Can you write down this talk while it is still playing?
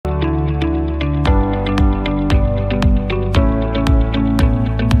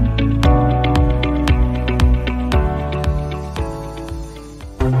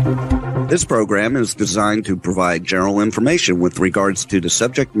This program is designed to provide general information with regards to the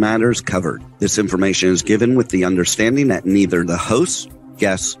subject matters covered. This information is given with the understanding that neither the hosts,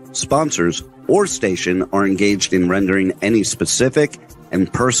 guests, sponsors, or station are engaged in rendering any specific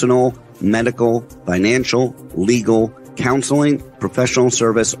and personal, medical, financial, legal, counseling, professional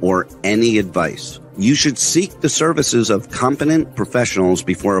service, or any advice. You should seek the services of competent professionals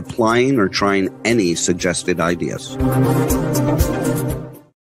before applying or trying any suggested ideas.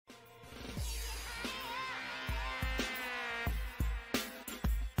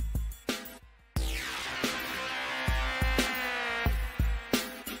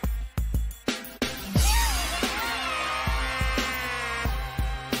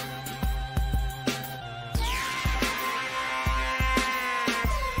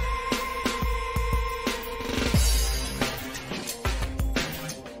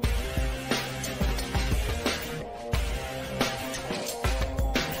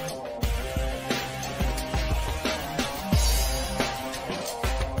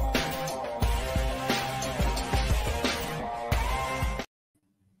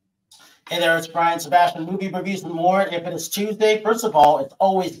 Hey there, it's Brian Sebastian, movie reviews and more. If it is Tuesday, first of all, it's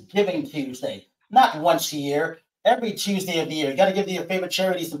always Giving Tuesday, not once a year, every Tuesday of the year. You got to give to your favorite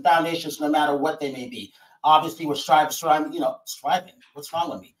charities and foundations, no matter what they may be. Obviously, we're striving. What's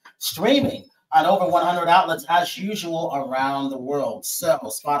wrong with me? Streaming on over 100 outlets as usual around the world. So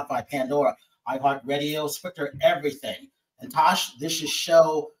Spotify, Pandora, iHeartRadio, Spricker, everything. And Tosh, this is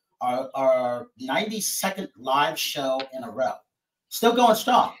our 92nd live show in a row. Still going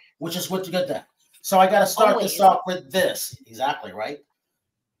strong, which is what you get that. So I got to start this off with this. Exactly, right?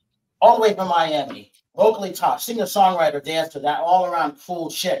 All the way from Miami, locally taught, singer-songwriter, dancer, that all-around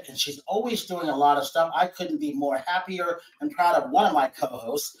cool chick. And she's always doing a lot of stuff. I couldn't be more happier and proud of one of my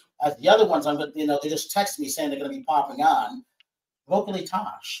co-hosts. As the other ones, they just text me saying they're going to be popping on. Locally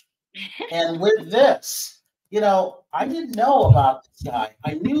Tosh. And with this, I didn't know about this guy.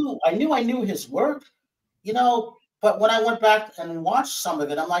 I knew his work, but when I went back and watched some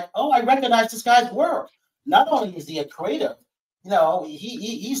of it, I'm like, oh, I recognize this guy's work. Not only is he a creative,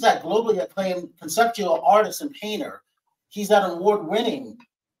 he's that globally acclaimed conceptual artist and painter. He's that award-winning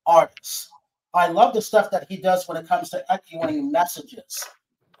artist. I love the stuff that he does when it comes to echoing messages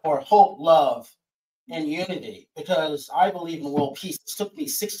for hope, love, and unity, because I believe in world peace. It took me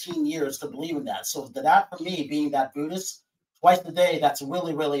 16 years to believe in that. So that, for me, being that Buddhist, twice a day, that's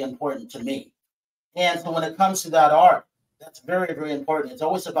really, really important to me. And so when it comes to that art, that's very, very important. It's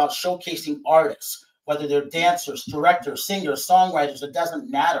always about showcasing artists, whether they're dancers, directors, singers, songwriters, it doesn't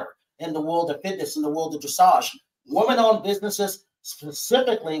matter. In the world of fitness, in the world of dressage, women-owned businesses,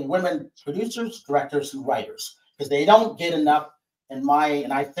 specifically women producers, directors, and writers, because they don't get enough, and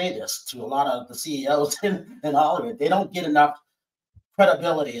I say this to a lot of the CEOs and all of it, they don't get enough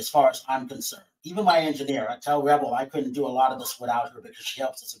credibility as far as I'm concerned. Even my engineer, I tell Rebel I couldn't do a lot of this without her because she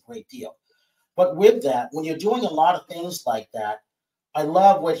helps us a great deal. But with that, when you're doing a lot of things like that, I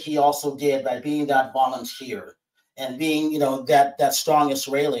love what he also did by being that volunteer and being, that strong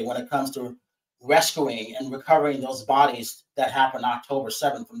Israeli when it comes to rescuing and recovering those bodies that happened October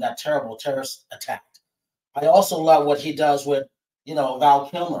 7th from that terrible terrorist attack. I also love what he does with, Val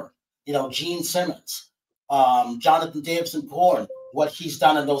Kilmer, Gene Simmons, Jonathan Davidson Korn, what he's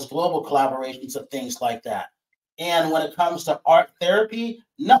done in those global collaborations of things like that. And when it comes to art therapy,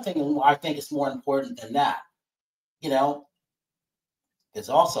 nothing I think is more important than that. It's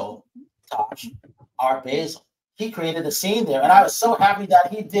also Tosh, Art Basel. He created a scene there, and I was so happy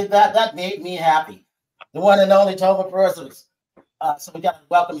that he did that. That made me happy. The one and only Tova Peretz. So we got to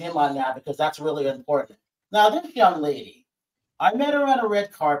welcome him on that because that's really important. Now, this young lady, I met her on a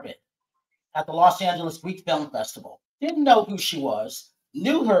red carpet at the Los Angeles Greek Film Festival. Didn't know who she was,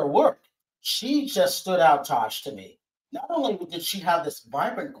 knew her work. She just stood out, Tosh, to me. Not only did she have this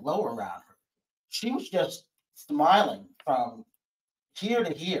vibrant glow around her, she was just smiling from here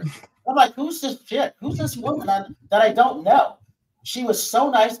to here. I'm like, who's this chick? Who's this woman that I don't know? She was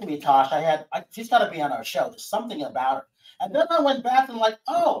so nice to me, Tosh. She's got to be on our show. There's something about her. And then I went back and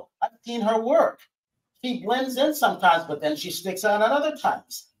I've seen her work. She blends in sometimes, but then she sticks out at other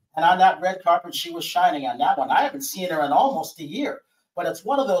times. And on that red carpet, she was shining on that one. I haven't seen her in almost a year. But it's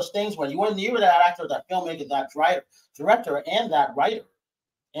one of those things where you were that actor, that filmmaker, that director, and that writer.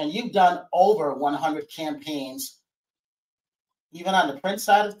 And you've done over 100 campaigns, even on the print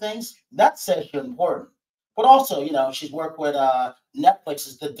side of things. That says you're important. But also, she's worked with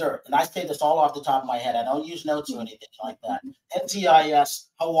Netflix's The Dirt. And I say this all off the top of my head. I don't use notes or anything like that. NCIS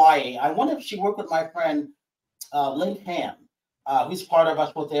Hawaii. I wonder if she worked with my friend Lynn Ham, who's part of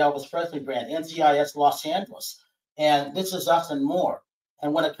us with the Elvis Presley brand, NCIS Los Angeles. And This Is Us and More.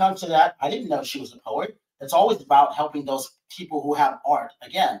 And when it comes to that, I didn't know she was a poet. It's always about helping those people who have art.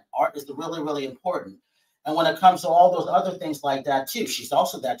 Again, art is really, really important. And when it comes to all those other things like that too, she's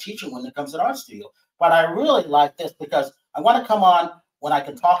also that teacher when it comes to the art studio. But I really like this because I want to come on when I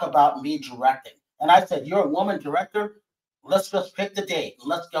can talk about me directing. And I said, you're a woman director. Let's just pick the date and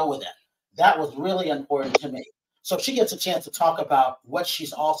let's go with it. That was really important to me. So she gets a chance to talk about what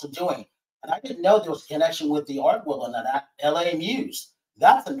she's also doing. And I didn't know there was a connection with the art world and that LA Muse.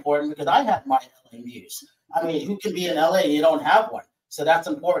 That's important because I have my LA Muse. I mean, who can be in LA? You don't have one. So that's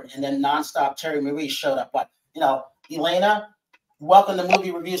important. And then Nonstop Terry Marie showed up. But, Elena, welcome to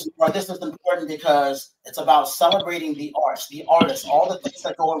Movie Reviews. This is important because it's about celebrating the arts, the artists, all the things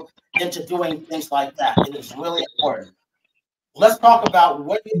that go into doing things like that. It is really important. Let's talk about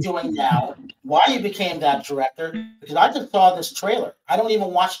what you're doing now, why you became that director, because I just saw this trailer. I don't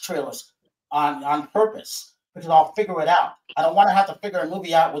even watch trailers on purpose because I'll figure it out. I don't want to have to figure a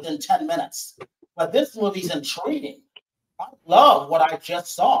movie out within 10 minutes. But this movie's intriguing. I love what I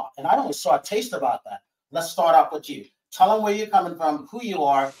just saw, and I only saw a taste about that. Let's start off with you. Tell them where you're coming from, who you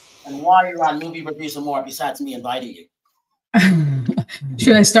are, and why you're on Movie Reviews and More, besides me inviting you.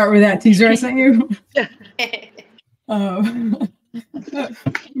 Should I start with that teaser I sent you? Made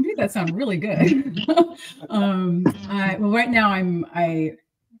that sound really good. Well, right now I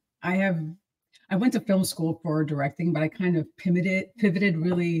went to film school for directing, but I kind of pivoted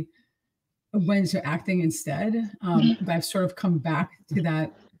really, went to acting instead. But I've sort of come back to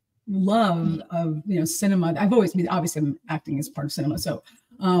that love of cinema. I've always been, obviously acting is part of cinema, so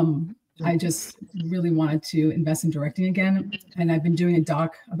I just really wanted to invest in directing again. And I've been doing a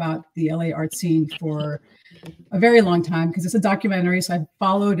doc about the LA art scene for a very long time because it's a documentary. So I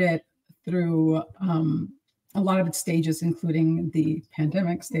followed it through a lot of its stages, including the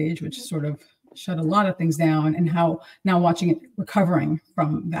pandemic stage, which sort of shut a lot of things down, and how now watching it recovering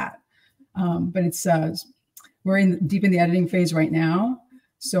from that. But it's we're deep in the editing phase right now.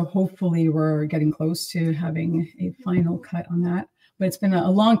 So hopefully we're getting close to having a final cut on that. But it's been a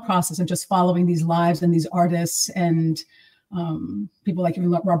long process of just following these lives and these artists and people like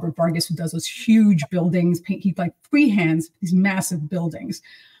even Robert Vargas, who does those huge buildings, he like freehands these massive buildings.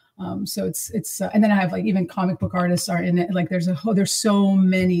 So it's and then I have like even comic book artists are in it. Like there's so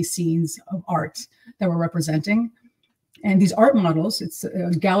many scenes of art that we're representing. And these art models, it's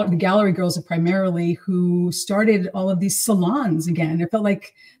the gallery girls are primarily who started all of these salons again. It felt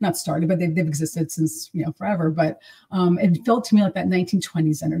like, not started, but they've existed since, forever. But it felt to me like that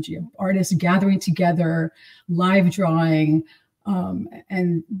 1920s energy of artists gathering together, live drawing.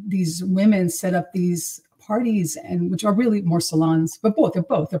 And these women set up these parties, and which are really more salons, but they're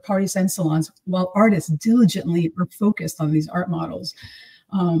parties and salons, while artists diligently are focused on these art models.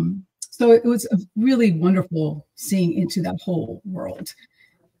 So it was really wonderful seeing into that whole world.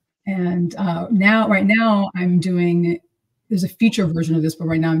 And right now I'm doing, there's a feature version of this, but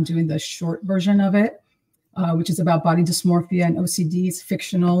right now I'm doing the short version of it, which is about body dysmorphia and OCD. It's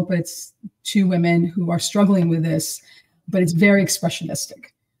fictional, but it's two women who are struggling with this, but it's very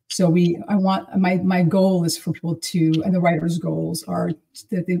expressionistic. So my goal is for people to, and the writer's goals are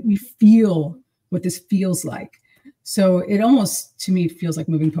that we feel what this feels like. So it almost, to me, feels like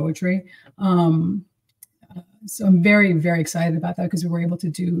moving poetry. So I'm very, very excited about that because we were able to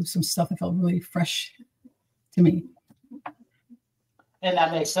do some stuff that felt really fresh to me. And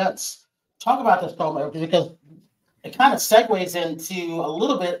that makes sense. Talk about this film because it kind of segues into a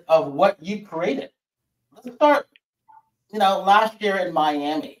little bit of what you created. Let's start, last year in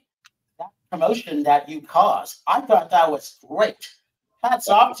Miami, that promotion that you caused. I thought that was great. Hats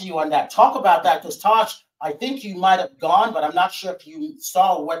off to you on that. Talk about that because Tosh, I think you might have gone, but I'm not sure if you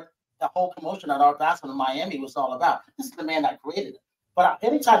saw what the whole promotion at Art Basel in Miami was all about. This is the man that created it. But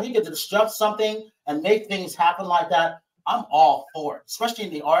anytime you get to disrupt something and make things happen like that, I'm all for it, especially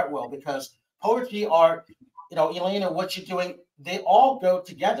in the art world, because poetry, art, Elena, what you're doing, they all go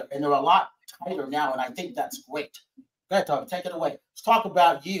together, and they're a lot tighter now, and I think that's great. Go ahead, Tom, take it away. Let's talk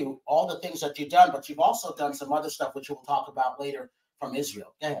about you, all the things that you've done, but you've also done some other stuff, which we'll talk about later from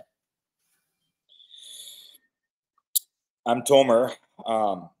Israel. Go ahead. I'm Tomer.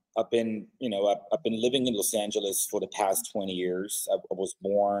 I've been living in Los Angeles for the past 20 years. I was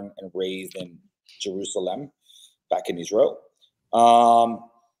born and raised in Jerusalem, back in Israel. The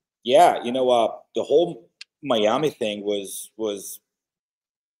whole Miami thing was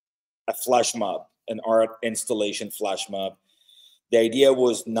a flash mob, an art installation flash mob. The idea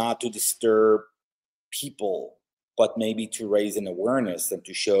was not to disturb people, but maybe to raise an awareness and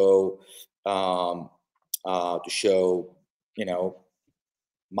to show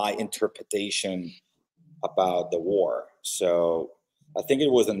my interpretation about the war. So I think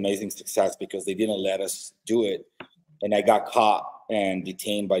it was an amazing success because they didn't let us do it, and I got caught and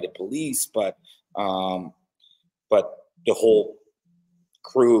detained by the police. But the whole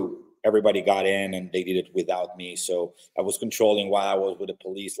crew, everybody got in, and they did it without me. So I was controlling while I was with the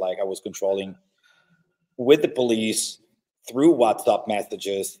police. Like I was controlling with the police through WhatsApp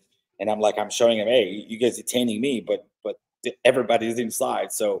messages, and I'm showing them, hey, you guys detaining me, but everybody's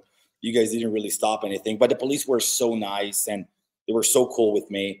inside, so you guys didn't really stop anything. But the police were so nice, and they were so cool with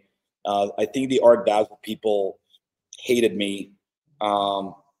me. I think the Art Basel people hated me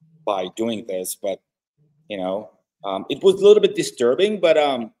by doing this, but you know, it was a little bit disturbing, but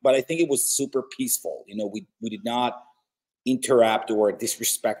I think it was super peaceful. You know, we did not interrupt or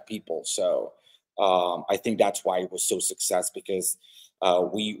disrespect people. So I think that's why it was so success, because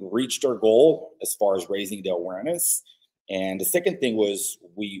we reached our goal as far as raising the awareness. And the second thing was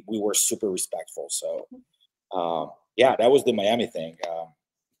we were super respectful. So yeah, that was the Miami thing.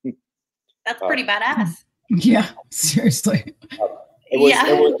 That's pretty badass. Yeah, seriously. It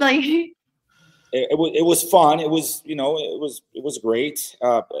was fun. It was, you know, it was great.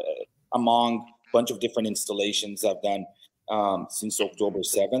 Among a bunch of different installations I've done since October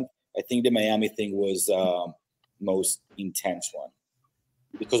 7th. I think the Miami thing was most intense one.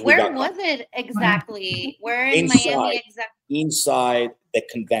 Because where was it exactly? Where in Miami exactly? Inside the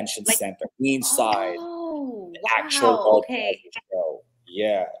convention center. Inside the actual show.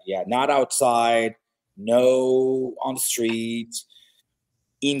 Yeah. Not outside, no on the street,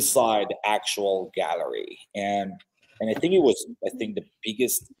 inside the actual gallery. And I think it was, the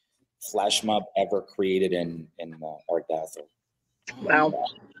biggest flash mob ever created in Art Basel. Wow.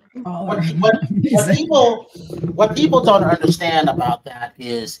 What people don't understand about that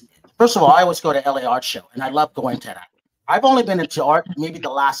is, first of all, I always go to LA Art Show, and I love going to that. I've only been into art maybe the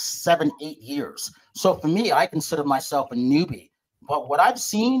last 7-8 years. So for me, I consider myself a newbie. But what I've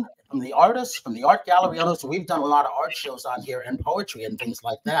seen from the artists, from the art gallery owners, we've done a lot of art shows on here and poetry and things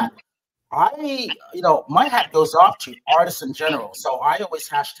like that. My hat goes off to artists in general. So I always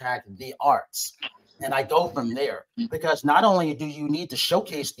hashtag the arts. And I go from there, because not only do you need to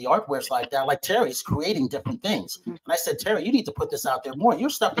showcase the artwares like that, like Terry's creating different things. And I said, Terry, you need to put this out there more. Your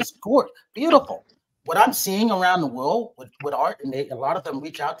stuff is gorgeous, beautiful. What I'm seeing around the world with art, and a lot of them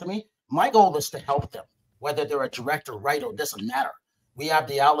reach out to me, my goal is to help them, whether they're a director, writer, it doesn't matter. We have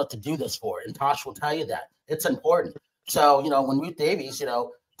the outlet to do this for it. And Tosh will tell you that. It's important. So, when Ruth Davies,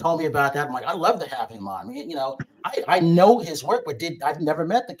 told me about that, I'm like, I love to have him on. I know his work, but I've never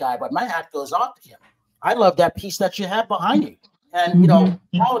met the guy, but my hat goes off to him. I love that piece that you have behind you. And,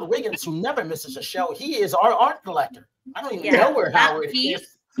 Howard Wiggins, who never misses a show, he is our art collector. I don't even know where Howard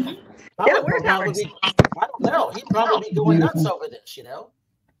is. I don't know. He'd probably be going nuts over this,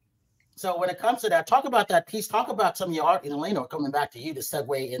 So when it comes to that, talk about that piece. Talk about some of your art. And Elena, coming back to you to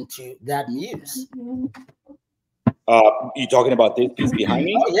segue into that muse. You talking about this piece behind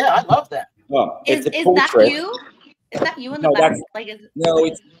me? Oh, yeah, I love that. Is that you? Is that you in the back? No,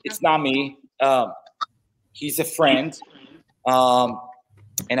 it's not me. He's a friend,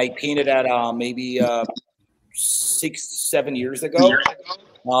 and I painted that maybe 6-7 years ago.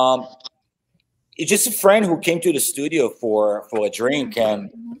 It's just a friend who came to the studio for a drink, and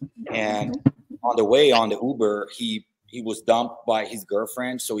on the way on the Uber, he was dumped by his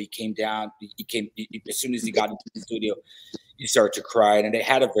girlfriend, so he came down. He as soon as he got into the studio, he started to cry, and they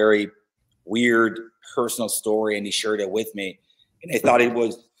had a very weird personal story, and he shared it with me, and I thought it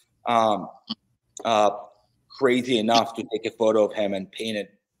was crazy enough to take a photo of him and paint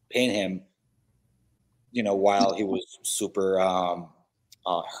him, while he was super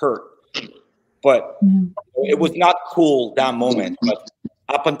hurt. But it was not cool that moment. But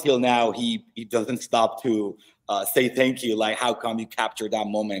up until now, he doesn't stop to say thank you. Like, how come you captured that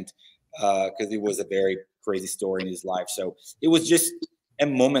moment? Because it was a very crazy story in his life. So it was just a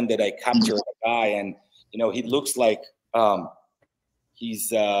moment that I captured a guy, and he looks like he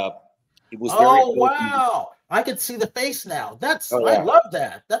was very. Oh wow! I can see the face now. I love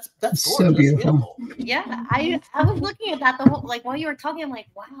that. That's gorgeous. So beautiful. Yeah, I was looking at that the whole while you were talking. I'm like,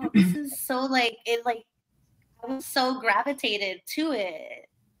 wow, this is so I was so gravitated to it.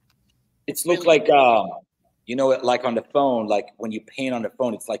 It's looked like like on the phone, like when you paint on the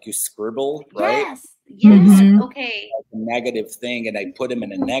phone, it's like you scribble, right? Yes. Okay. Like a negative thing, and I put him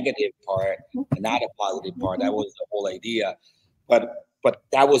in a negative part and not a positive part. That was the whole idea, but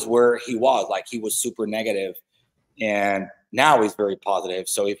that was where he was. Like, he was super negative, and now he's very positive.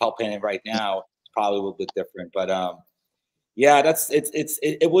 So if I'll paint it right now, it's probably a little bit different. But yeah,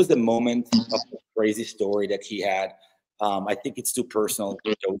 it was the moment of the crazy story that he had. I think it's too personal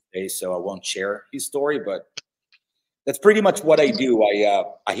those days, so I won't share his story. But that's pretty much what I do.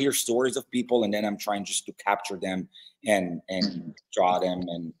 I hear stories of people, and then I'm trying just to capture them and draw them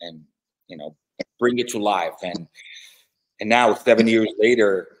and you know, bring it to life. And now 7 years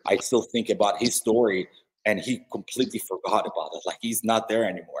later, I still think about his story, and he completely forgot about it. Like, he's not there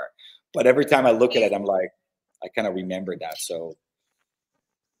anymore. But every time I look at it, I'm like, I kind of remember that. So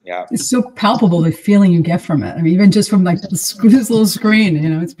yeah, it's so palpable, the feeling you get from it. I mean, even just from like this little screen, you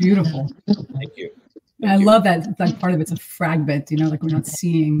know, it's beautiful. Thank you. I love that part of it's a fragment, you know, like we're not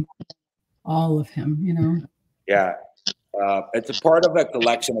seeing all of him, you know. Yeah. It's a part of a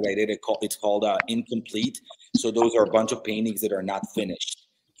collection that I did. It's called Incomplete. So those are a bunch of paintings that are not finished.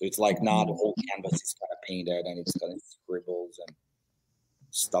 So it's like not the whole canvas is kind of painted, and it's kind of scribbles and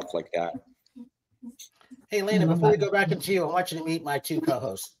stuff like that. Hey, Elena, before we go back into you, I want you to meet my two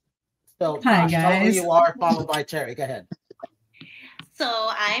co-hosts. So, hi, Tosh, guys. tell them who you are, followed by Terry. Go ahead. So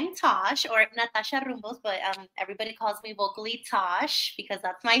I'm Tosh, or Natasha Rumbos, but everybody calls me vocally Tosh because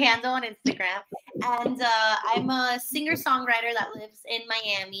that's my handle on Instagram. And I'm a singer-songwriter that lives in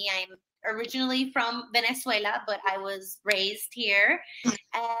Miami. I'm originally from Venezuela, but I was raised here,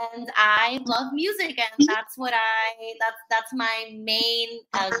 and I love music, and that's my main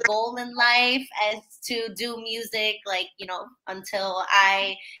goal in life, is to do music, like, you know, until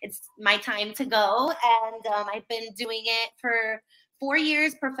it's my time to go. And I've been doing it for 4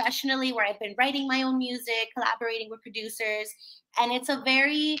 years professionally, where I've been writing my own music, collaborating with producers, and it's a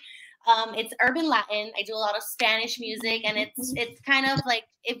very it's urban Latin. I do a lot of Spanish music, and it's kind of like,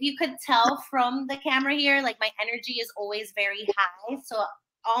 if you could tell from the camera here, like, my energy is always very high. So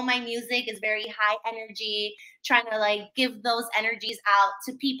all my music is very high energy, trying to like give those energies out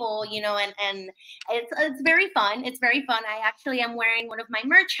to people, you know, and it's very fun. It's very fun. I actually am wearing one of my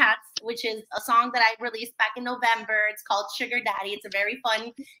merch hats, which is a song that I released back in November. It's called Sugar Daddy. It's a very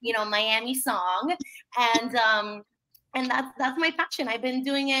fun, you know, Miami song. And that's my passion. I've been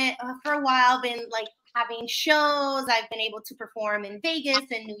doing it for a while, been like having shows. I've been able to perform in Vegas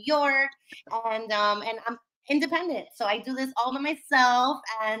and New York, and I'm independent. So I do this all by myself,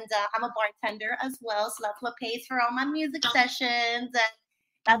 and I'm a bartender as well. So that's what pays for all my music sessions. And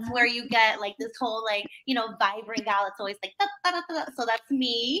that's where you get like this whole, like, you know, vibrant gal. It's always like, da, da, da, da. So that's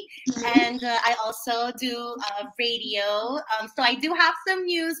me. And I also do radio. So I do have some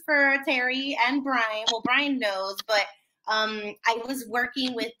news for Terry and Brian. Well, Brian knows, but I was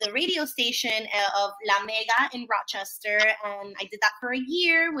working with the radio station of La Mega in Rochester, and I did that for a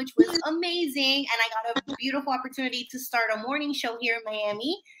year, which was amazing. And I got a beautiful opportunity to start a morning show here in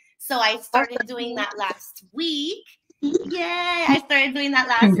Miami. So I started doing that last week. Yay! I started doing that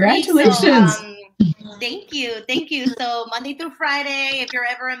last Congratulations. week. So, thank you. So Monday through Friday, if you're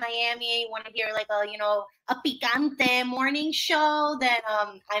ever in Miami, you want to hear like a picante morning show, then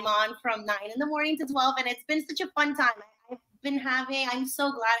I'm on from 9 in the morning to 12, and it's been such a fun time. I'm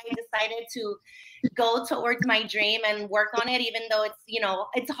so glad I decided to go towards my dream and work on it, even though it's, you know,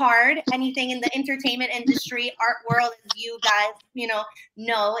 it's hard. Anything in the entertainment industry, art world, as you guys, you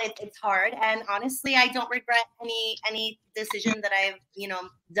know it's hard. And honestly, I don't regret any decision that I've, you know,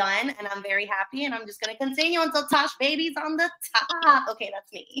 done, and I'm very happy, and I'm just going to continue until Tosh Baby's on the top. Okay,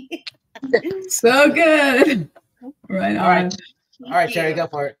 that's me. So good. Right on. All right, Terry, go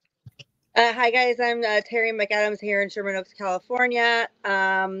for it. Hi, guys. I'm Terry McAdams here in Sherman Oaks, California.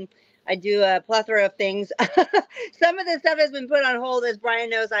 I do a plethora of things. Some of the stuff has been put on hold. As Brian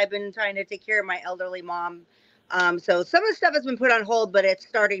knows, I've been trying to take care of my elderly mom. So some of the stuff has been put on hold, but it's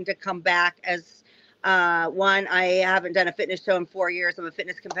starting to come back. As one, I haven't done a fitness show in 4 years. I'm a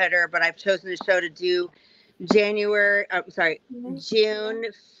fitness competitor, but I've chosen the show to do June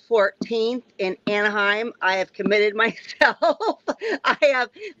 14th in Anaheim. I have committed myself. I have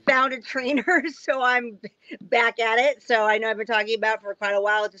found a trainer, so I'm back at it. So I know I've been talking about it for quite a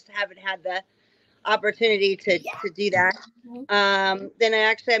while, just haven't had the opportunity to do that. Then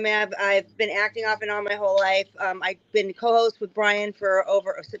I've been acting off and on my whole life. I've been co-host with Brian for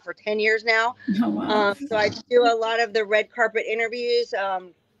 10 years now. Oh, wow. So I do a lot of the red carpet interviews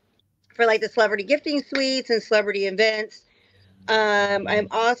for like the celebrity gifting suites and celebrity events. I'm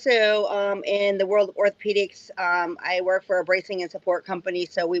also in the world of orthopedics. I work for a bracing and support company,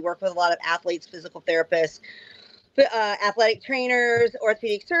 so we work with a lot of athletes, physical therapists, athletic trainers,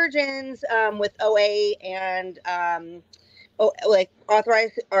 orthopedic surgeons, with OA and like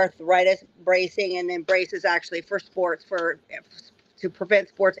arthritis bracing, and then braces actually for sports to prevent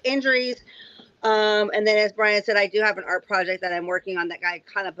sports injuries. And then, as Brian said, I do have an art project that I'm working on that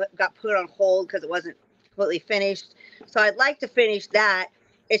kind of got put on hold because it wasn't completely finished. So I'd like to finish that.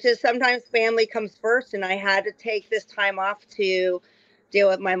 It's just sometimes family comes first, and I had to take this time off to deal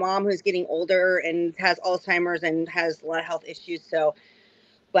with my mom who's getting older and has Alzheimer's and has a lot of health issues. So,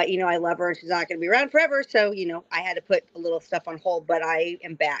 but, you know, I love her and she's not going to be around forever. So, you know, I had to put a little stuff on hold, but I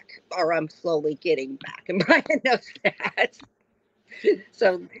am back, or I'm slowly getting back. And Brian knows that.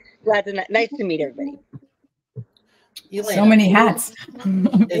 So glad to, nice to meet everybody. Elena. So many hats.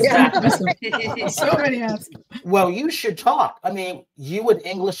 Exactly. So many hats. Well, you should talk. I mean, you in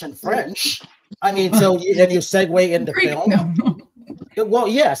English and French. I mean, so and you segue into Greek, film. no. Well,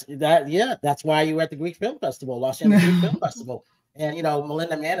 yes, that's why you were at the Greek Film Festival, Los Angeles Greek Film Festival. And you know,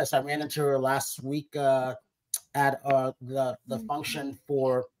 Melinda Manis, I ran into her last week at the function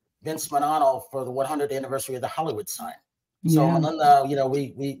for Vince Manano for the 100th anniversary of the Hollywood sign. So Yeah. Melinda, you know,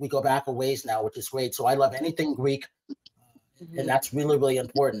 we go back a ways now, which is great. So I love anything Greek, and that's really, really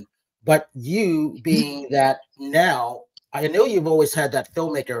important. But you being that now, I know you've always had that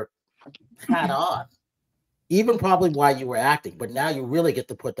filmmaker hat on, even probably while you were acting, but now you really get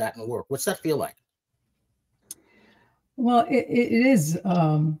to put that in work. What's that feel like? Well, it is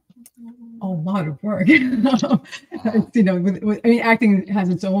a lot of work. You know, I mean, acting has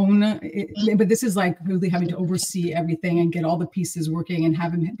its own, but this is like really having to oversee everything and get all the pieces working and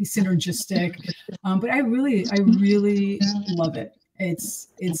have them be synergistic. But I really love it. It's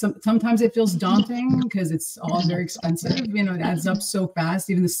sometimes it feels daunting because it's all very expensive. You know, it adds up so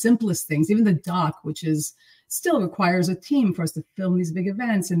fast. Even the simplest things, even the doc, which is still requires a team for us to film these big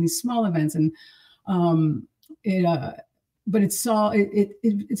events and these small events, and but it's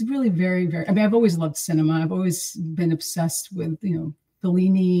really very, very, I mean, I've always loved cinema. I've always been obsessed with, you know,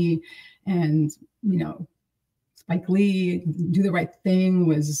 Fellini and, you know, Spike Lee. Do the Right Thing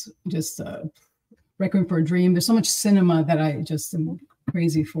was just Requiem for a Dream. There's so much cinema that I just am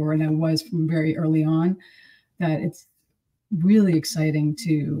crazy for, and I was from very early on, that it's really exciting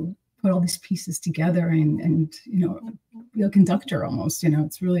to put all these pieces together and you know, be a conductor almost. You know,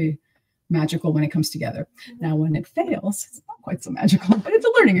 it's really magical when it comes together. Now, when it fails, it's not quite so magical, but it's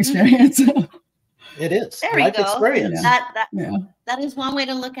a learning experience. It is. There we go. Experience. Yeah. That is one way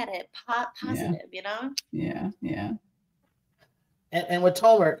to look at it. Positive, you know? Yeah. And with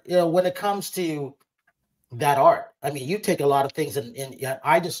Tomer, you know, when it comes to that art, I mean, you take a lot of things, and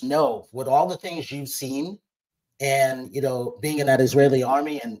I just know with all the things you've seen, and, you know, being in that Israeli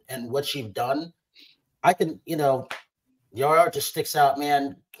army and what you've done, I can, you know, your art just sticks out,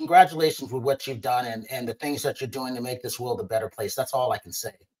 man. Congratulations with what you've done and the things that you're doing to make this world a better place. That's all I can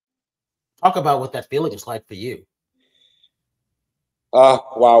say. Talk about what that feeling is like for you.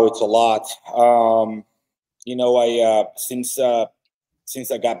 Wow, it's a lot. You know, I since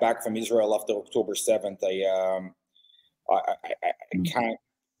I got back from Israel after October 7th, I can't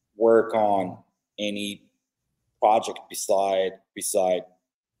work on any project beside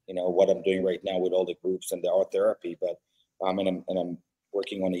you know what I'm doing right now with all the groups and the art therapy. But and I'm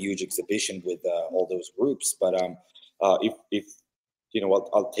working on a huge exhibition with all those groups. But if you know,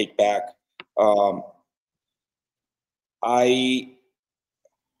 I'll take back.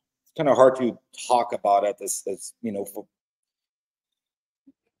 It's kind of hard to talk about it as you know.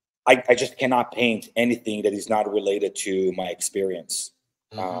 I just cannot paint anything that is not related to my experience.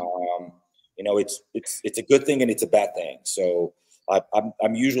 Mm-hmm. You know, it's a good thing and it's a bad thing. So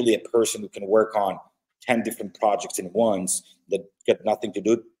I'm usually a person who can work on 10 different projects in once that got nothing to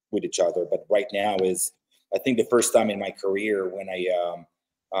do with each other. But right now is, I think, the first time in my career when I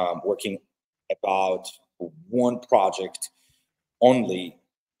working about one project only,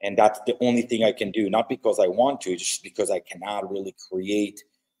 and that's the only thing I can do. Not because I want to, just because I cannot really create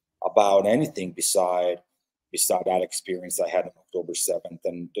about anything beside that experience I had on October 7th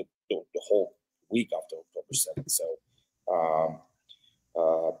and the whole week after October 7th. So,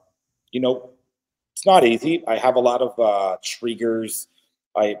 you know, it's not easy. I have a lot of triggers.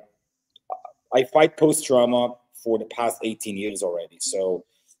 I fight post-trauma for the past 18 years already, so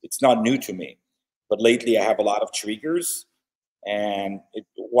it's not new to me. But lately, I have a lot of triggers, and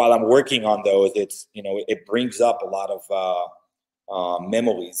while I'm working on those, it's, you know, it brings up a lot of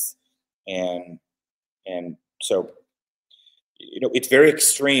memories, and so, you know, it's very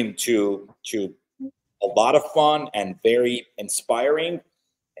extreme to a lot of fun and very inspiring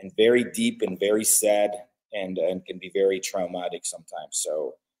and very deep and very sad and can be very traumatic sometimes.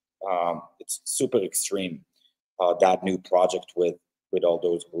 So it's super extreme, that new project with all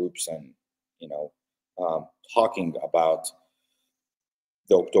those groups, and, you know, talking about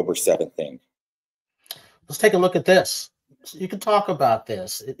the October 7th thing. Let's take a look at this. So you can talk about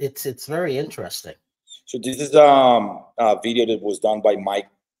this. It's very interesting. So this is a video that was done by Mike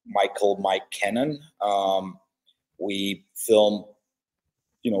Kennan. We filmed,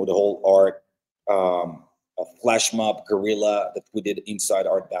 you know, the whole art flash mob guerrilla that we did inside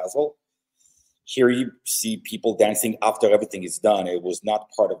Art Basel. Here you see people dancing after everything is done. It was not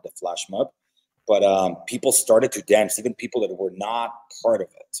part of the flash mob, but people started to dance, even people that were not part of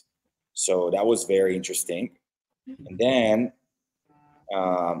it. So that was very interesting. And then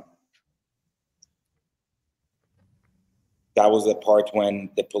that was the part when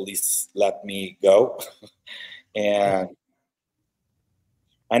the police let me go. And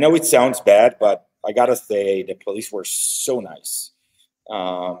I know it sounds bad, but I gotta say the police were so nice.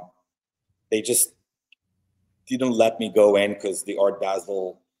 They just didn't let me go in because the Art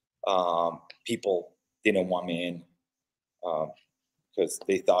Basel people didn't want me in because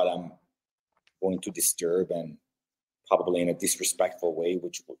they thought I'm going to disturb and probably in a disrespectful way,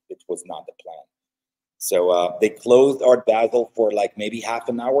 which it was not the plan. So they closed Art Basel for like maybe half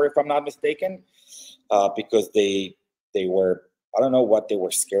an hour, if I'm not mistaken, because they were, I don't know what they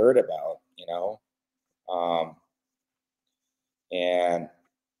were scared about, you know. And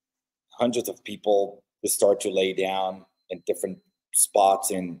hundreds of people just start to lay down in different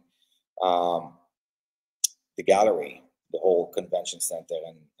spots in the gallery, the whole convention center,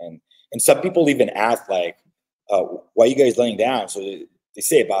 and some people even ask like, "Why are you guys laying down?" So they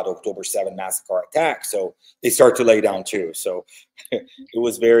say about October 7th massacre attack, so they start to lay down too. So it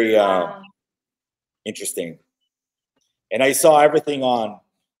was very interesting, and I saw everything on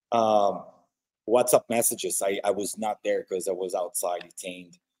WhatsApp messages. I was not there because I was outside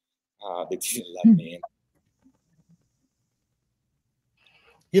detained. They didn't let me in.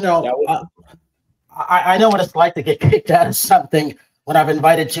 You know, I know what it's like to get kicked out of something when I've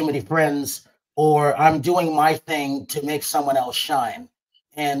invited too many friends or I'm doing my thing to make someone else shine.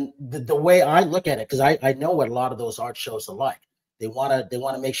 And the way I look at it, because I know what a lot of those art shows are like. They want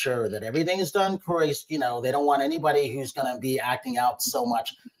to make sure that everything is done correct. You know, they don't want anybody who's going to be acting out so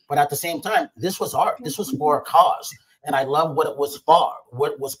much. But at the same time, this was art. This was for a cause. And I love what it was for,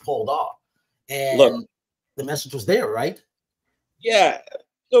 what was pulled off. And look, the message was there, right? Yeah.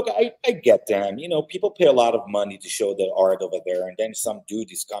 Look, I get them. You know, people pay a lot of money to show their art over there. And then some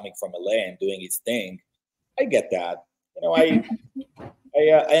dude is coming from LA and doing his thing. I get that. You know, I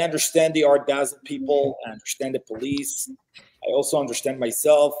understand the Art Basel people. I understand the police. I also understand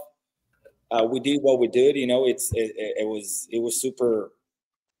myself. We did what we did. You know, it was super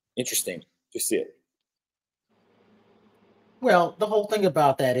interesting to see it. Well, the whole thing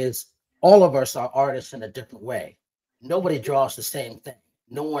about that is all of us are artists in a different way. Nobody draws the same thing.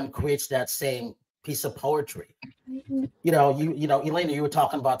 No one creates that same piece of poetry. You know, Elena, you were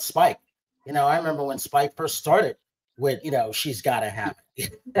talking about Spike. You know, I remember when Spike first started with, you know, She's Gotta Have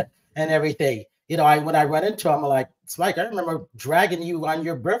It and everything. You know, when I run into him, I'm like, Spike, I remember dragging you on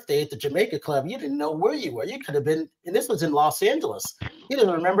your birthday at the Jamaica Club. You didn't know where you were. You could have been, and this was in Los Angeles. You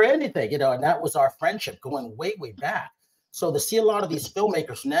didn't remember anything, you know, and that was our friendship going way, way back. So to see a lot of these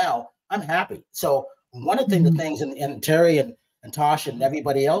filmmakers now, I'm happy. So one of the things, and Terry and Tosh and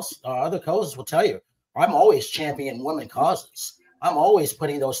everybody else, other co-hosts will tell you, I'm always championing women causes. I'm always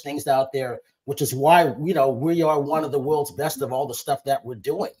putting those things out there, which is why, you know, we are one of the world's best of all the stuff that we're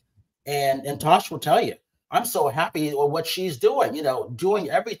doing. And Tosh will tell you, I'm so happy with what she's doing, you know, doing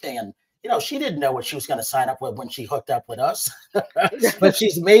everything. And, you know, she didn't know what she was going to sign up with when she hooked up with us, but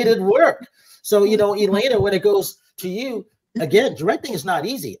she's made it work. So, you know, Elena, when it goes to you, again, directing is not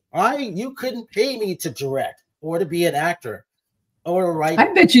easy. You couldn't pay me to direct or to be an actor or a writer.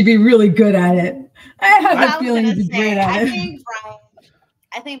 I bet you'd be really good at it. I have a feeling you'd be great at it.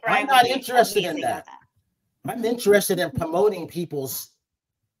 I think Brian. I'm not interested in that. I'm interested in promoting people's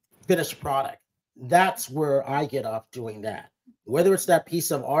finished product. That's where I get off doing that. Whether it's that piece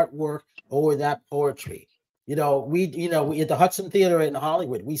of artwork or that poetry. You know, we at the Hudson Theater in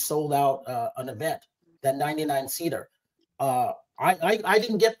Hollywood, we sold out an event, that 99-seater. I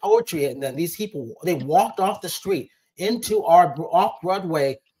didn't get poetry, and then these people, they walked off the street into our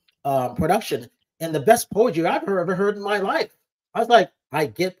off-Broadway production, and the best poetry I've ever heard in my life. I was like, I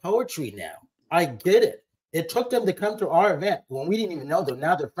get poetry now. I get it. It took them to come to our event when we didn't even know them.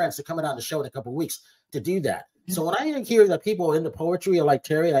 Now they're friends. They're coming on the show in a couple of weeks to do that. So when I hear that people into poetry are like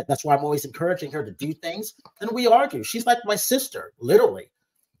Terry, that's why I'm always encouraging her to do things. And we argue. She's like my sister, literally.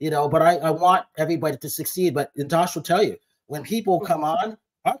 You know, but I want everybody to succeed. But Tosh will tell you, when people come on,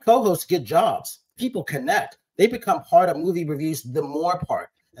 our co-hosts get jobs. People connect. They become part of movie reviews, the more part.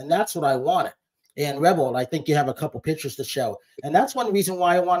 And that's what I wanted. And Rebel, I think you have a couple pictures to show. And that's one reason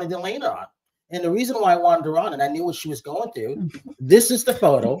why I wanted Elena on. And the reason why I wanted her on, and I knew what she was going through, this is the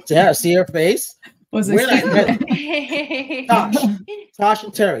photo. Yeah, see her face? Was it Tosh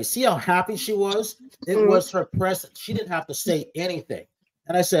and Terry, see how happy she was? It was her presence. She didn't have to say anything.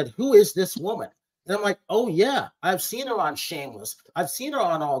 And I said, who is this woman? And I'm like, oh yeah, I've seen her on Shameless. I've seen her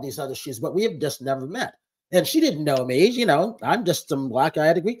on all these other shows, but we have just never met. And she didn't know me. You know, I'm just some black guy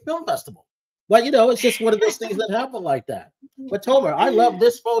at a Greek film festival. But you know, it's just one of those things that happen like that. But Tomer, I love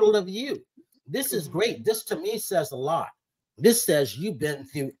this photo of you. This is great. This to me says a lot. This says you've been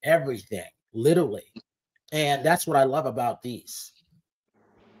through everything, literally. And that's what I love about these.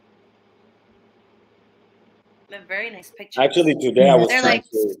 A very nice picture. Actually, today I was trying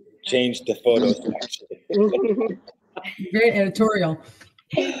to change the photos. Actually, very editorial.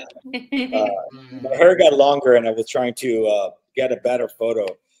 My hair got longer, and I was trying to get a better photo.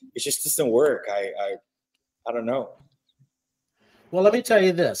 It just doesn't work. I don't know. Well, let me tell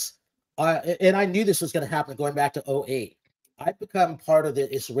you this, and I knew this was going to happen going back to 2008. I've become part of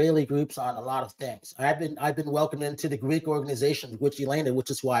the Israeli groups on a lot of things. I've been welcomed into the Greek organization, which Elena,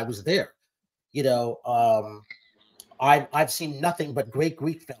 which is why I was there. You know, I've seen nothing but great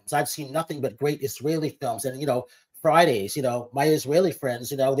Greek films. I've seen nothing but great Israeli films. And, you know, Fridays, you know, my Israeli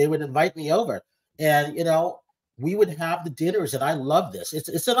friends, you know, they would invite me over and, you know, we would have the dinners. And I love this.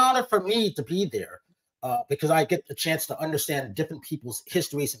 It's an honor for me to be there because I get the chance to understand different people's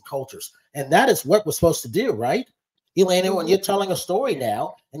histories and cultures. And that is what we're supposed to do, right? Elena, when you're telling a story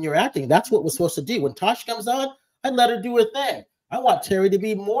now and you're acting, that's what we're supposed to do. When Tosh comes on, I'd let her do her thing. I want Terry to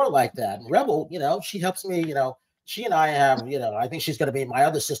be more like that. And Rebel, you know, she helps me, you know, she and I have, you know, I think she's going to be my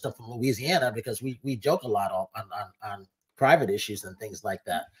other sister from Louisiana because we joke a lot on private issues and things like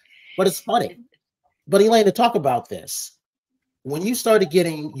that. But it's funny. But Elena, talk about this. When you started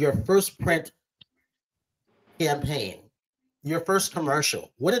getting your first print campaign, your first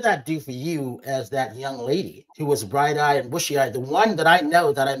commercial, what did that do for you as that young lady who was bright-eyed and bushy-eyed, the one that I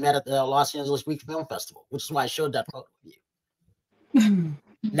know that I met at the Los Angeles Greek Film Festival, which is why I showed that photo to you.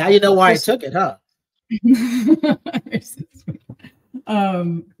 Now you know why I took it, huh?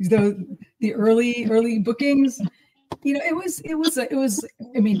 The early bookings, you know, it was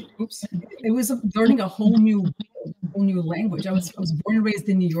I mean, it was learning a whole new language. I was born and raised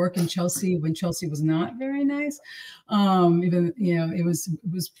in New York and Chelsea when Chelsea was not very nice. Even, you know, it was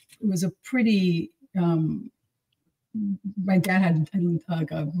a pretty my dad had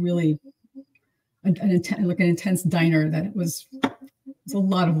like a really an intense diner that was a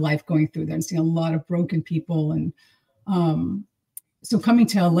lot of life going through there and seeing a lot of broken people. And so coming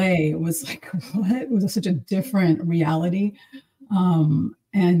to LA was like, what? It was such a different reality. And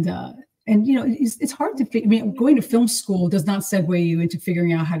you know, it's hard to, I mean, going to film school does not segue you into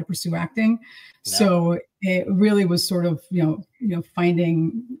figuring out how to pursue acting. No. So it really was sort of, you know,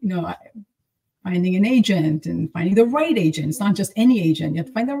 finding an agent and finding the right agent. It's not just any agent. You have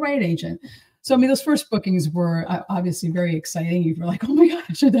to find the right agent. So, I mean, those first bookings were obviously very exciting. You were like, oh my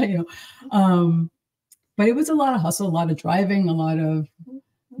gosh, should I, you know, but it was a lot of hustle, a lot of driving, a lot of,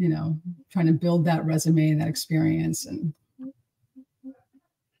 you know, trying to build that resume and that experience. And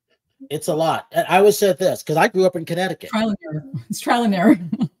it's a lot. And I always said this because I grew up in Connecticut. Trial and error. It's trial and error.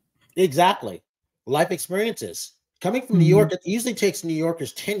 Exactly. Life experiences. Coming from New York, it usually takes New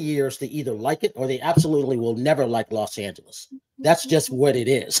Yorkers 10 years to either like it or they absolutely will never like Los Angeles. That's just what it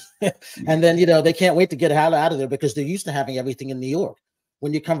is. And then, you know, they can't wait to get out of there because they're used to having everything in New York.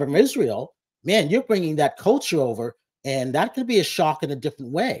 When you come from Israel, man, you're bringing that culture over, and that could be a shock in a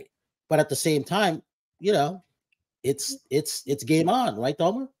different way. But at the same time, you know, it's game on, right,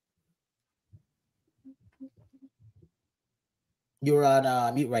 Domer? You're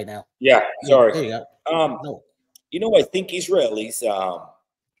on mute right now. Yeah, sorry. There you go. No. You know, I think Israelis,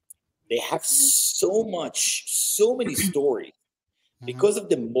 they have so many stories because of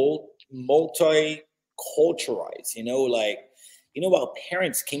the multi-culturalized, you know, like, you know, our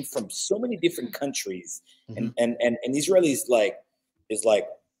parents came from so many different countries, and Israel is like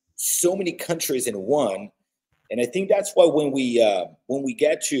so many countries in one. And I think that's why when we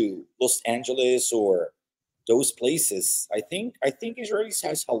get to Los Angeles or those places, I think Israelis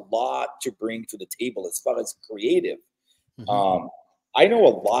has a lot to bring to the table as far as creative. I know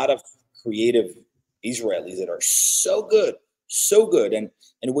a lot of creative Israelis that are so good, and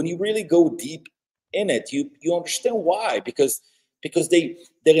when you really go deep in it, you understand why, because their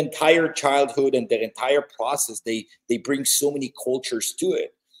entire childhood and their entire process, they bring so many cultures to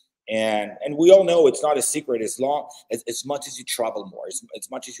it. And we all know it's not a secret. As much as you travel more,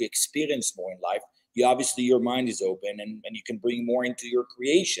 as much as you experience more in life, you obviously, your mind is open and you can bring more into your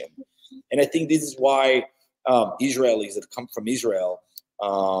creation. And I think this is why Israelis that come from Israel,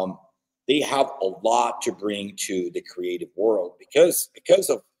 they have a lot to bring to the creative world because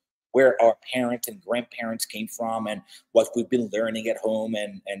of where our parents and grandparents came from and what we've been learning at home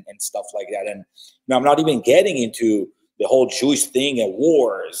and stuff like that. And now I'm not even getting into the whole Jewish thing and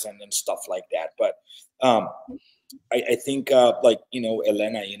wars and stuff like that. But I think like,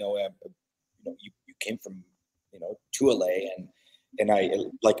 Elena, you came from, to LA, and I,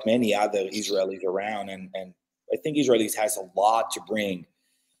 like many other Israelis around, and I think Israelis has a lot to bring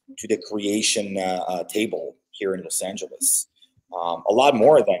to the creation table here in Los Angeles. A lot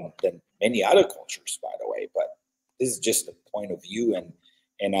more than many other cultures, by the way, but this is just a point of view,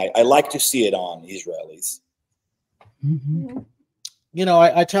 and I like to see it on Israelis. Mm-hmm.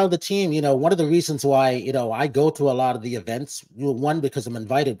 I tell the team, one of the reasons why, I go to a lot of the events, one, because I'm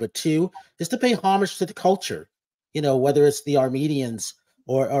invited, but two, is to pay homage to the culture, whether it's the Armenians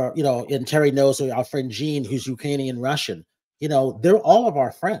or and Terry knows our friend Gene, who's Ukrainian Russian, they're all of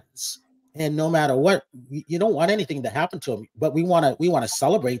our friends. And no matter what, you don't want anything to happen to them, but we want to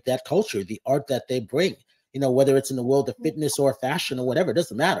celebrate that culture, the art that they bring, whether it's in the world of fitness or fashion or whatever, it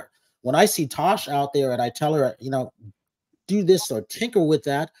doesn't matter. When I see Tosh out there and I tell her, do this or tinker with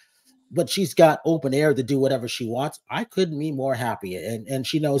that, but she's got open air to do whatever she wants, I couldn't be more happy. And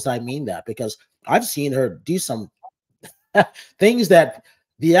she knows I mean that, because I've seen her do some things that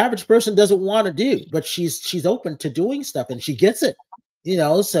the average person doesn't want to do, but she's open to doing stuff, and she gets it.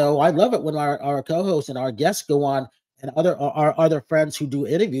 So I love it when our co-hosts and our guests go on, and our other friends who do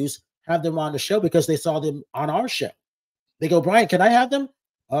interviews have them on the show because they saw them on our show. They go, Brian, can I have them?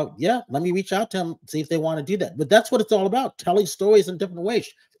 Oh, yeah, let me reach out to them, see if they want to do that. But that's what it's all about, telling stories in different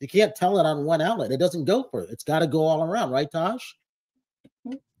ways. You can't tell it on one outlet. It doesn't go for it. It's got to go all around, right, Tosh?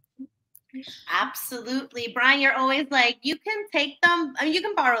 Absolutely. Brian, you're always like, you can take them, you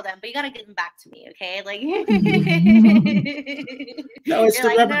can borrow them, but you got to give them back to me, okay? Like, no, it's the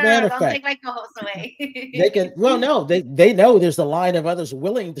like, rubber band effect. Don't take my co-host away. They know there's a line of others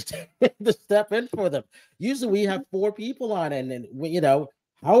willing to step in for them. Usually we have 4 people on, and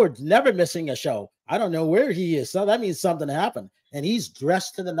Howard's never missing a show. I don't know where he is, so that means something happened. And he's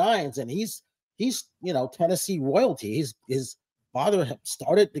dressed to the nines, and he's Tennessee royalty. His father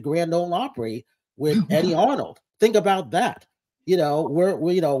started the Grand Ole Opry with Eddie Arnold. Think about that.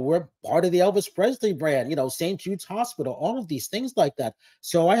 We're part of the Elvis Presley brand. St. Jude's Hospital, all of these things like that.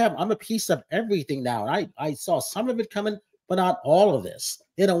 So I'm a piece of everything now, and I saw some of it coming, but not all of this.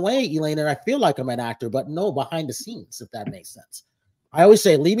 In a way, Elena, I feel like I'm an actor, but no, behind the scenes, if that makes sense. I always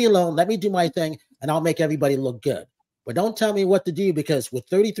say, leave me alone, let me do my thing, and I'll make everybody look good. But don't tell me what to do, because with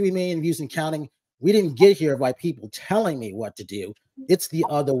 33 million views and counting, we didn't get here by people telling me what to do. It's the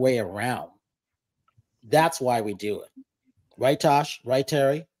other way around. That's why we do it. Right, Tosh? Right,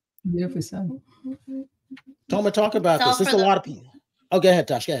 Terry? Beautifully said. Toma, talk about this. There's a lot of people. Oh, go ahead,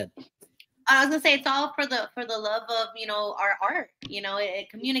 Tosh. Go ahead. I was gonna say, it's all for the love of our art.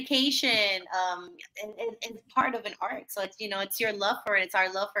 Communication is part of an art. So it's your love for it. It's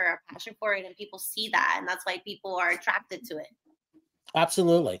our love for our passion for it, and people see that, and that's why people are attracted to it.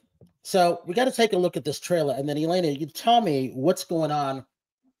 Absolutely. So we got to take a look at this trailer, and then Elena, you tell me what's going on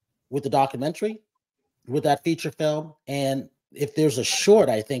with the documentary, with that feature film, and if there's a short,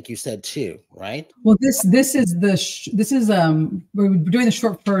 I think you said too, right? Well, this is we're doing the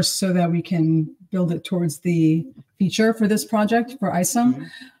short first so that we can build it towards the feature for this project for ISOM.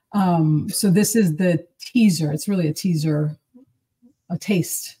 Mm-hmm. So this is the teaser. It's really a teaser, a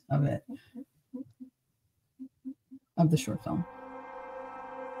taste of it, of the short film.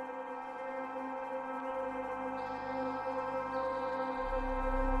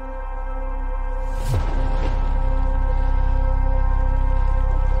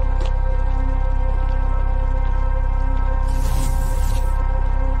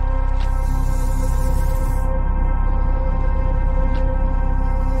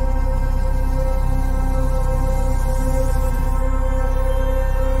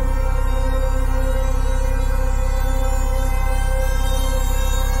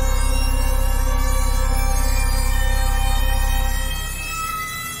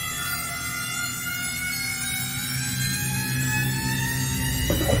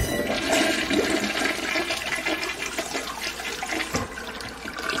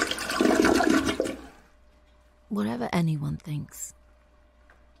 Whatever anyone thinks,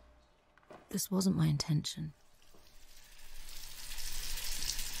 this wasn't my intention.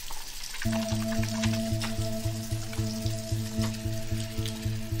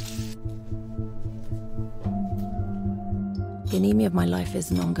 The anemia of my life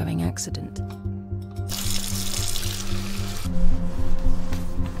is an ongoing accident.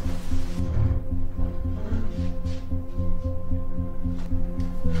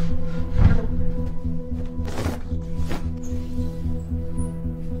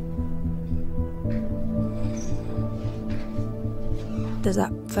 There's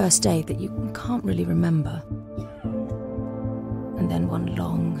that first day that you can't really remember. then one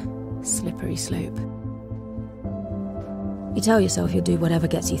long, slippery slope. You tell yourself you'll do whatever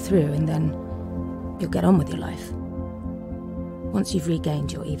gets you through, and then you'll get on with your life. Once you've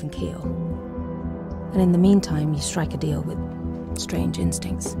regained your even keel. And in the meantime, you strike a deal with strange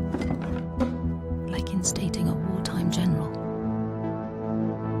instincts. Like instating a wartime general.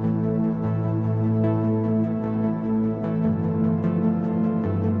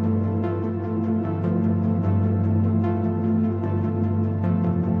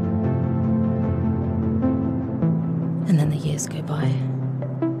 And then the years go by.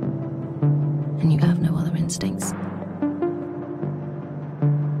 And you have no other instincts.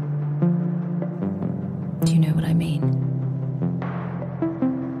 Do you know what I mean?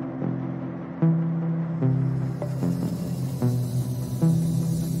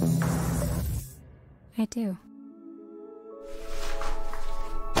 I do.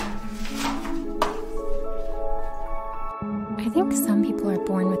 I think some people are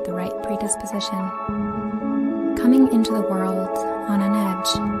born with the right predisposition. Coming into the world on an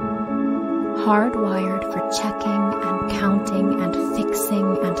edge. Hardwired for checking and counting and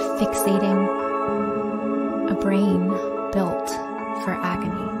fixing and fixating. A brain built for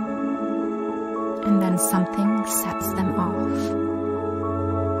agony. And then something sets them off.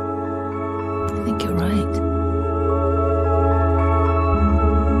 I think you're right.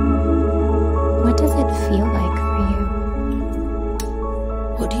 What does it feel like for you?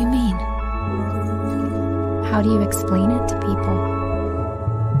 What do you mean? How do you explain it to people?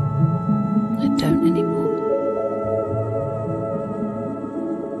 I don't anymore.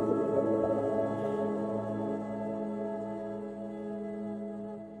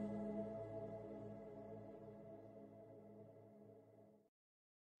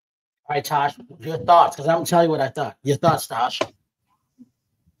 All right, Tosh, your thoughts, because I'm gonna tell you what I thought. Your thoughts, Tosh.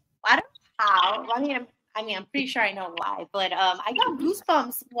 I don't know how. I mean, I'm pretty sure I know why, but I got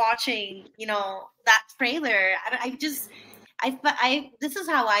goosebumps watching, that trailer. This is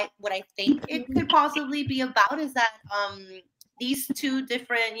what I think it could possibly be about is that these two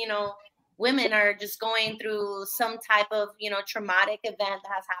different, women are just going through some type of, traumatic event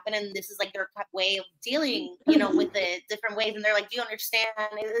that has happened, and this is like their way of dealing, with it different ways. And they're like, "Do you understand?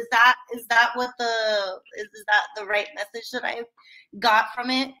 Is that the right message that I got from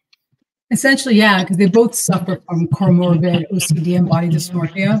it?" Essentially, yeah, because they both suffer from comorbid OCD and body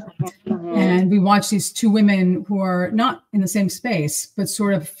dysmorphia. And we watch these two women who are not in the same space, but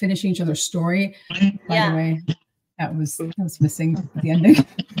sort of finishing each other's story. By the way, that was missing at the ending.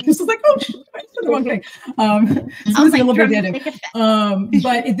 This is like, oh, I said the wrong thing. So like, a little bit edited.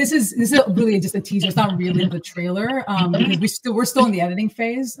 But this is really just a teaser. It's not really the trailer because we're still in the editing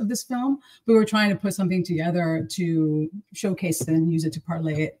phase of this film. We were trying to put something together to showcase and use it to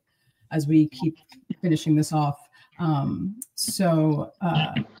parlay it as we keep finishing this off. So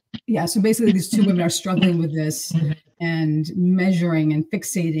basically these two women are struggling with this and measuring and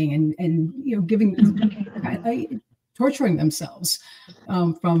fixating and giving, torturing themselves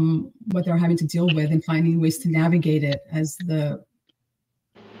from what they're having to deal with and finding ways to navigate it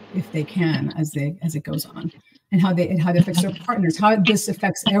if they can, as it goes on. And how they affect their partners, how this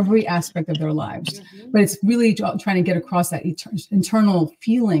affects every aspect of their lives. But it's really trying to get across that internal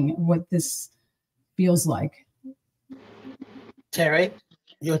feeling of what this feels like. Terry,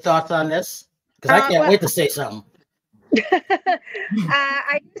 your thoughts on this? Because I can't wait to say something.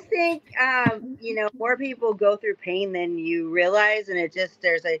 I just think, more people go through pain than you realize. And it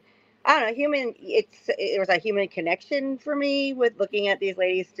was a human connection for me with looking at these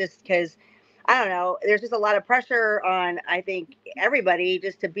ladies, just because, I don't know, there's just a lot of pressure on, I think, everybody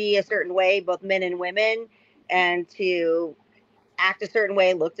just to be a certain way, both men and women, and to act a certain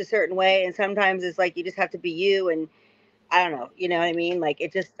way, look a certain way. And sometimes it's like, you just have to be you. And I don't know, you know what I mean? Like,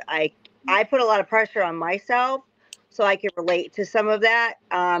 it just, I put a lot of pressure on myself so I can relate to some of that.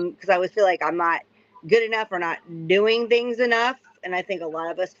 Because I always feel like I'm not good enough or not doing things enough. And I think a lot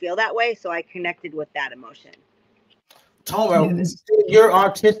of us feel that way. So I connected with that emotion. Tomer, your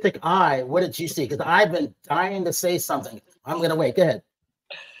artistic eye, what did you see? Because I've been dying to say something. I'm going to wait. Go ahead.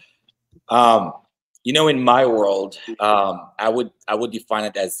 In my world, I would define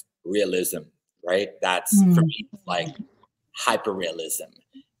it as realism, right? That's for me like hyper realism.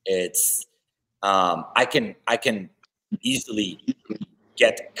 It's I can easily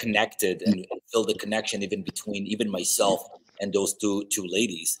get connected and feel the connection even between myself and those two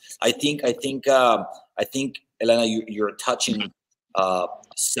ladies. I think Elena, you're touching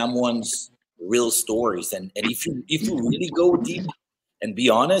someone's real stories, and if you really go deep and be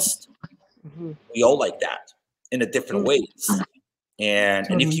honest, we all like that in a different ways.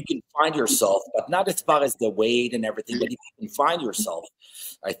 And if you can find yourself, but not as far as the weight and everything, but if you can find yourself,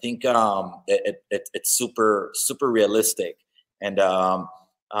 I think it's super realistic. And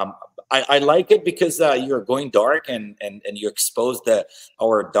I like it because you're going dark and you expose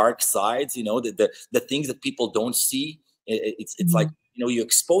our dark sides, you know, the things that people don't see. It's like, you know, you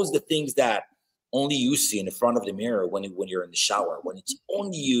expose the things that only you see in the front of the mirror when you're in the shower, when it's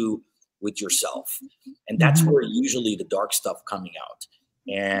only you with yourself. And that's where usually the dark stuff coming out.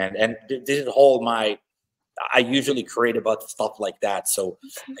 And this is I usually create about stuff like that. So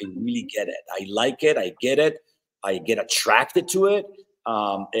I really get it. I like it. I get it. I get attracted to it.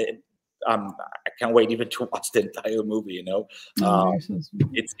 I can't wait even to watch the entire movie, you know.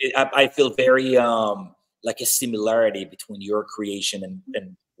 I feel very like a similarity between your creation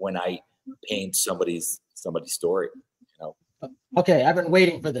and when I paint somebody's story, you know. Okay, I've been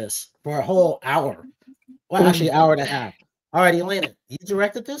waiting for this for a whole hour. Well, actually, an hour and a half. All right, Elena, you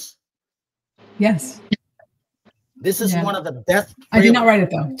directed this? Yes. This is one of the best. I did not write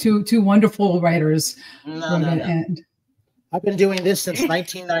it though. Two wonderful writers wrote it. And I've been doing this since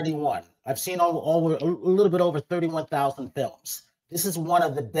 1991. I've seen a little bit over 31,000 films. This is one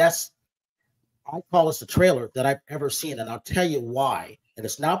of the best. I call this a trailer that I've ever seen, and I'll tell you why. And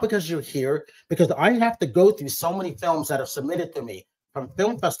it's not because you're here, because I have to go through so many films that are submitted to me from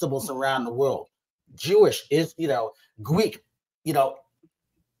film festivals around the world. Jewish, Greek,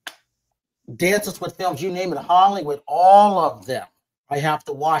 Dances with Films, you name it, Hollywood, all of them I have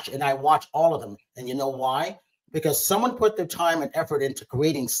to watch, and I watch all of them. And you know why? Because someone put their time and effort into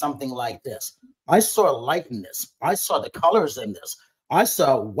creating something like this. I saw light in this. I saw the colors in this. I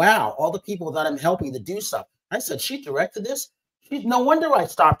saw, wow, all the people that I'm helping to do stuff. I said, she directed this? No wonder I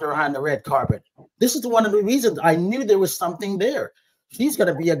stopped her on the red carpet. This is one of the reasons I knew there was something there. She's going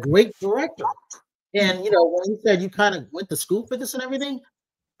to be a great director. And, when you said you kind of went to school for this and everything,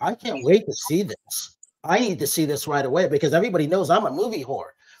 I can't wait to see this. I need to see this right away because everybody knows I'm a movie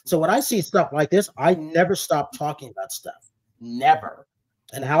whore. So when I see stuff like this, I never stop talking about stuff. Never.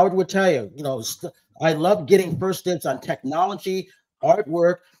 And Howard would tell you, I love getting first dibs on technology,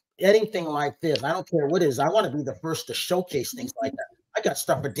 artwork, anything like this. I don't care what it is. I want to be the first to showcase things like that. I got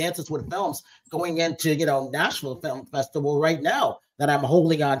stuff for Dances with Films going into, Nashville Film Festival right now that I'm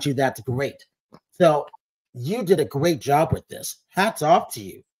holding on to. That's great. So you did a great job with this. Hats off to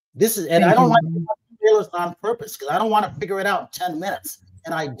you. This is, and I don't like trailers on purpose because I don't want to figure it out in 10 minutes.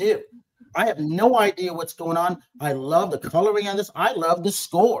 And I do. I have no idea what's going on. I love the coloring on this. I love the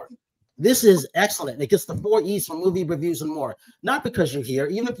score. This is excellent. It gets the 4 E's for movie reviews and more. Not because you're here.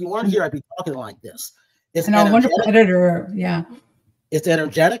 Even if you weren't here, I'd be talking like this. It's a wonderful editor. Yeah. It's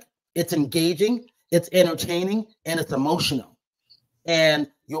energetic. It's engaging. It's entertaining. And it's emotional. And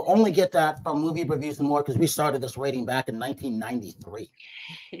you'll only get that from movie reviews and more because we started this rating back in 1993.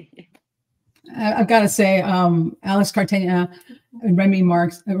 I've got to say, Alex Cartagena and Remy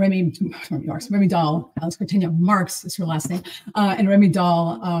Dahl, Alex Cartagena Marx is her last name, and Remy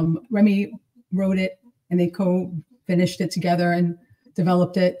Dahl. Remy wrote it and they co-finished it together and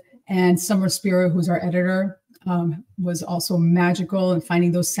developed it. And Summer Spiro, who's our editor, was also magical in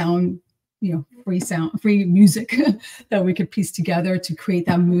finding those free music that we could piece together to create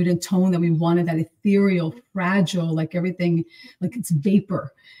that mood and tone that we wanted, that ethereal, fragile, like everything, like it's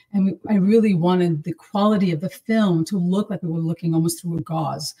vapor. And I really wanted the quality of the film to look like we were looking almost through a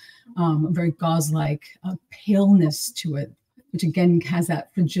gauze, a very gauze-like paleness to it, which again has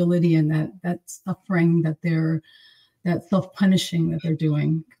that fragility and that suffering that self-punishing that they're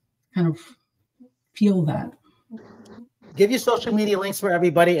doing. Kind of feel that. Give your social media links for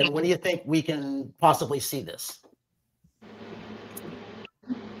everybody, and when do you think we can possibly see this?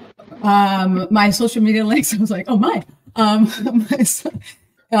 My social media links, I was like, oh my.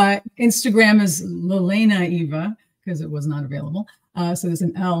 Instagram is Elena Eva, because it was not available. So there's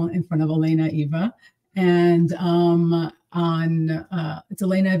an L in front of Elena Eva. And it's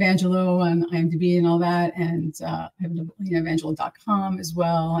Elena Evangelo on IMDb and all that. And I have ElenaEvangelo.com as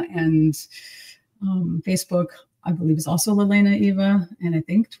well. And Facebook, I believe, is also Elena Eva. And I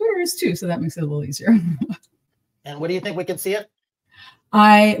think Twitter is too. So that makes it a little easier. And when do you think we can see it?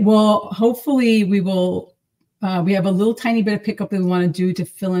 Hopefully we will. We have a little tiny bit of pickup that we want to do to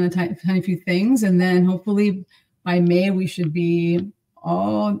fill in a tiny few things. And then hopefully by May, we should be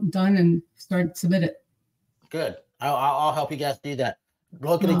all done and start submit it. Good. I'll help you guys do that.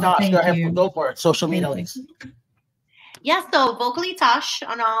 Vocally Tosh, go ahead, go for it. Social media links. Yeah, so Vocally Tosh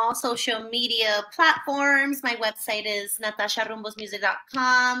on all social media platforms. My website is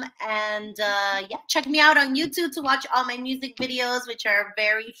natasharumbosmusic.com. And check me out on YouTube to watch all my music videos, which are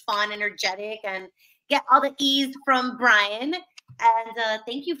very fun, energetic, and get all the E's from Brian. And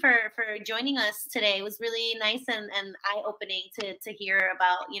thank you for joining us today. It was really nice and eye-opening to hear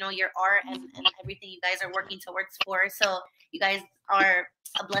about, you know, your art and everything you guys are working towards for. So you guys are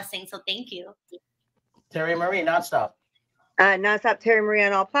a blessing. So thank you. Terry Marie, Nonstop. Nonstop Terry Marie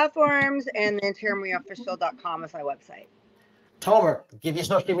on all platforms, and then terrymarieofficial.com is my website. Tomer, give your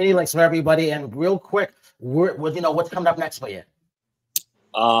social media links for everybody, and real quick, you know, what's coming up next for you?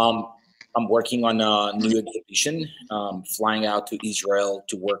 I'm working on a new exhibition, flying out to Israel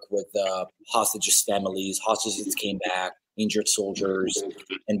to work with hostages' families. Hostages came back, injured soldiers,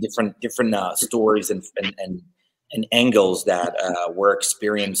 and different stories and angles that were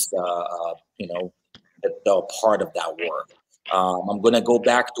experienced, you know, that are part of that war. I'm going to go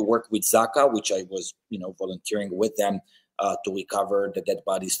back to work with Zaka, which I was, you know, volunteering with them to recover the dead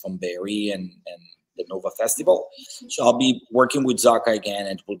bodies from Be'eri and the Nova Festival. So I'll be working with Zaka again,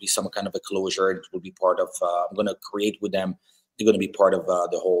 and it will be some kind of a closure. It will be part of, I'm going to create with them. They're going to be part of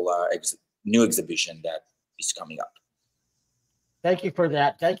the whole new exhibition that is coming up. Thank you for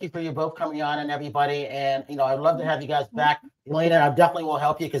that. Thank you for you both coming on and everybody. And, you know, I'd love to have you guys back. Elena, I definitely will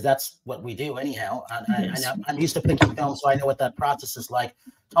help you because that's what we do anyhow. I'm used to picking film, so I know what that process is like.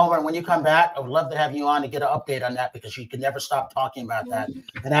 Tomer, when you come back, I would love to have you on to get an update on that because you can never stop talking about that.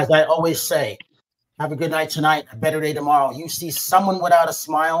 And as I always say, have a good night tonight, a better day tomorrow. You see someone without a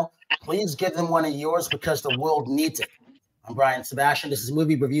smile, please give them one of yours because the world needs it. I'm Brian Sebastian. This is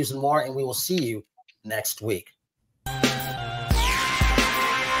Movie Reviews and More, and we will see you next week.